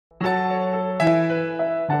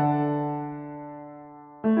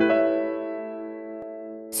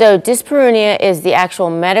So dyspareunia is the actual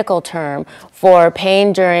medical term for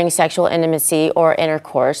pain during sexual intimacy or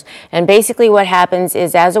intercourse. And basically what happens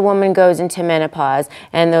is as a woman goes into menopause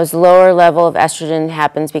and those lower level of estrogen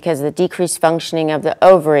happens because of the decreased functioning of the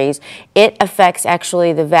ovaries, it affects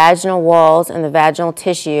actually the vaginal walls and the vaginal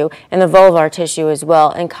tissue and the vulvar tissue as well,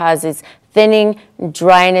 and causes thinning,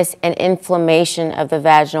 dryness, and inflammation of the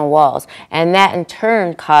vaginal walls. And that in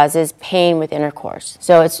turn causes pain with intercourse.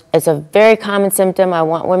 So it's a very common symptom. I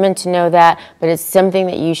want women to know that, but it's something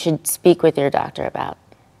that you should speak with your doctor about.